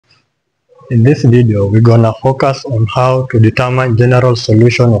In this video, we're gonna focus on how to determine general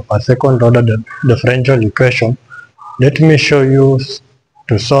solution of a second order differential equation. Let me show you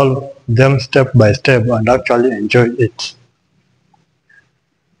to solve them step by step and actually enjoy it.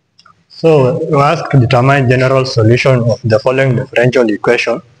 So, we ask to determine general solution of the following differential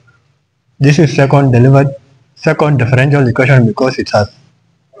equation. This is second differential equation because it has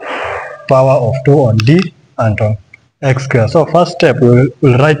power of 2 on d and on x squared. So first step,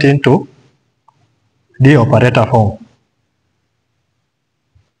 we'll write into d operator form.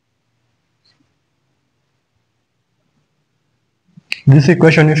 This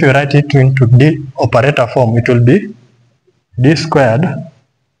equation, if you write it into d operator form, it will be d squared,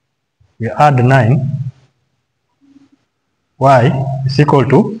 we add 9, y is equal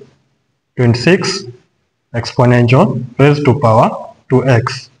to 26 exponential raised to power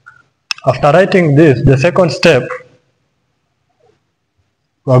 2x. After writing this, the second step,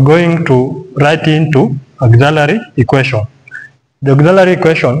 we are going to write into auxiliary equation. The auxiliary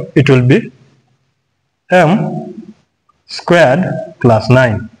equation, it will be m squared plus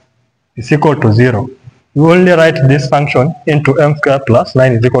 9 is equal to 0. We only write this function into m squared plus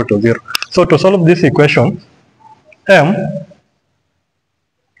 9 is equal to 0. So to solve this equation, m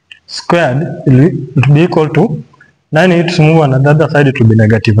squared will be equal to 9 needs to move on the other side, it will be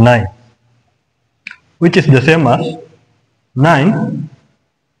negative 9, which is the same as 9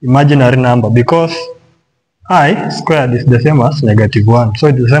 imaginary number, because I squared is the same as negative 1. So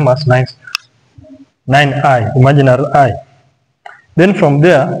it's the same as 9i, imaginary I. Then from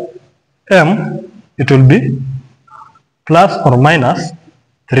there, m, it will be plus or minus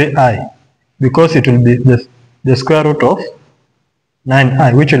 3i, because it will be the square root of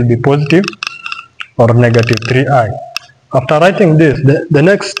 9i, which will be positive or negative 3i. After writing this, the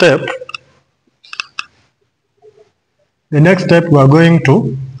next step we are going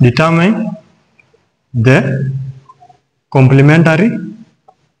to determine the complementary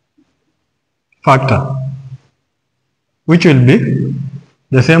factor, which will be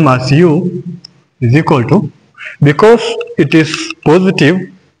the same as u is equal to, because it is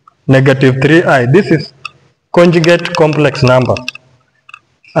positive negative 3i, this is conjugate complex number,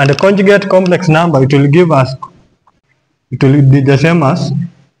 and the conjugate complex number, it will be the same as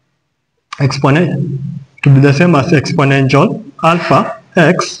exponential alpha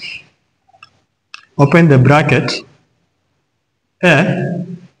x, open the bracket, a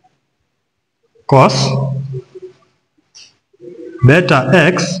cos beta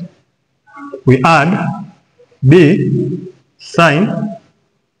x, we add b sine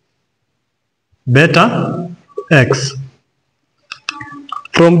beta x.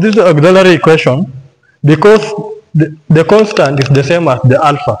 From this auxiliary equation, because the constant is the same as the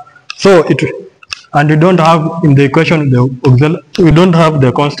alpha, so and we don't have in the equation we don't have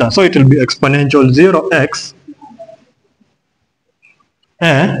the constant, so it will be exponential 0x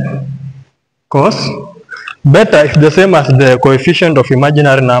a cos beta is the same as the coefficient of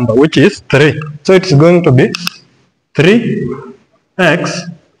imaginary number, which is 3. So it's going to be 3x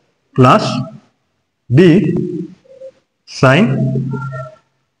plus b sine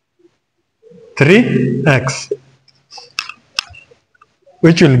 3x,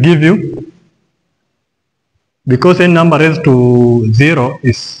 which will give you, because a number raised to 0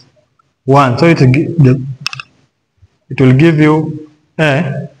 is 1, so it will give you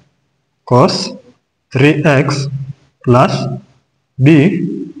a cos 3x plus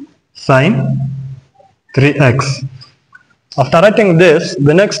b sine 3x. After writing this,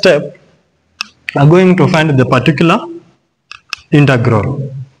 the next step, we are going to find the particular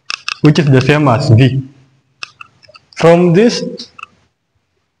integral, which is the same as v. From this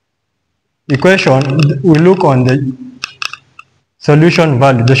equation, we look on the solution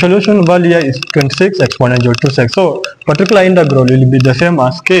value. The solution value here is 26 exponential 2x. So particular integral will be the same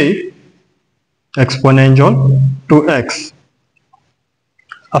as k exponential 2x.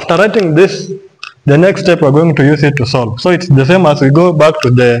 After writing this, the next step we're going to use it to solve. So it's the same as we go back to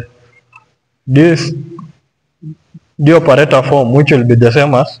this d operator form, which will be the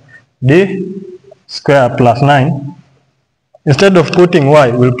same as d squared plus 9. Instead of putting y,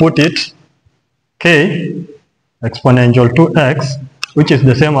 we'll put it k exponential 2x, which is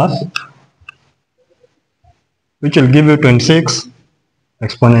the same as, which will give you 26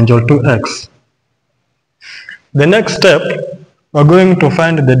 exponential 2x. The next step, we're going to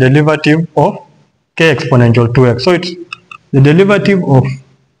find the derivative of k exponential 2x. So it's the derivative of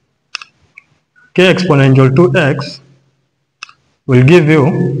k exponential 2x will give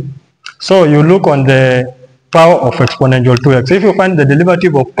you, so you look on the power of exponential 2x. If you find the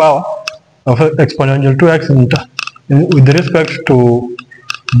derivative of power of exponential 2x with respect to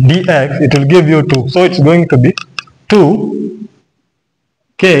dx, it will give you 2. So it's going to be 2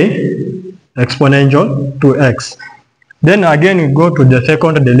 k exponential 2x. Then again we go to the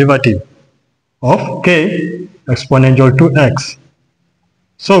second derivative of k exponential 2x.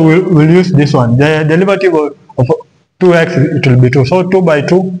 So we'll use this one. The derivative of 2x, it will be 2. So 2 by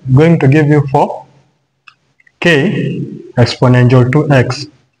 2 going to give you 4 k exponential 2x.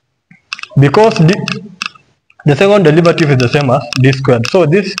 Because the second derivative is the same as d squared. So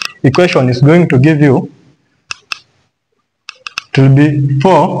this equation is going to give you, it will be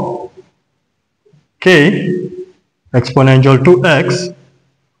 4 k exponential 2x.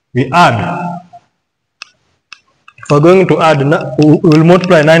 We add. We're going to add, we will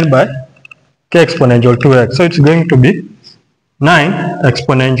multiply 9 by k exponential 2x. So it's going to be 9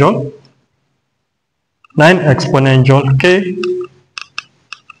 exponential k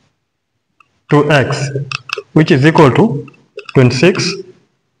 2x, which is equal to 26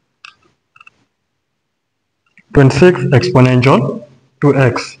 exponential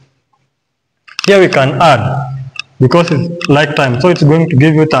 2x. Here we can add because it's like time. So it's going to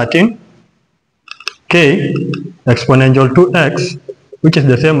give you 13 k exponential 2x, which is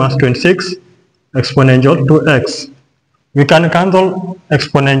the same as 26 exponential 2x. We can cancel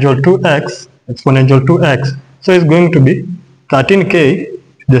exponential 2x. So it's going to be 13k,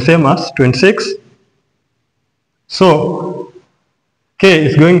 the same as 26. So k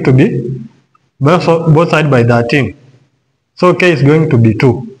is going to be both sides by 13. So k is going to be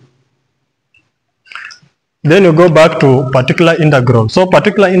 2. Then you go back to particular integral. So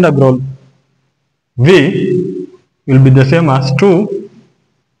particular integral v will be the same as 2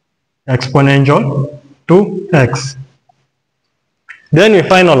 exponential 2x. Then we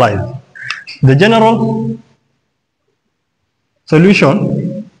finalize. The general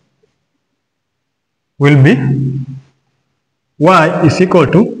solution will be y is equal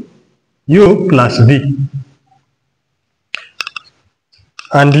to u plus v.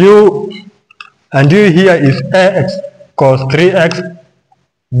 And u here is ax cos 3x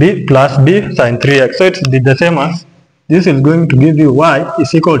b plus b sin 3x. So it's the same as, this is going to give you y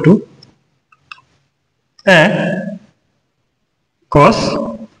is equal to a cos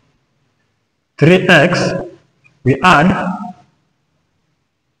 3x. We add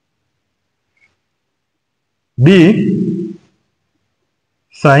b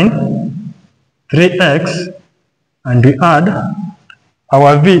sin 3x, and we add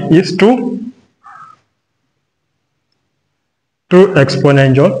our v is 2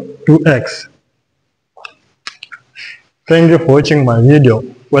 exponential 2x. Thank you for watching my video.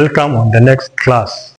 Welcome on the next class.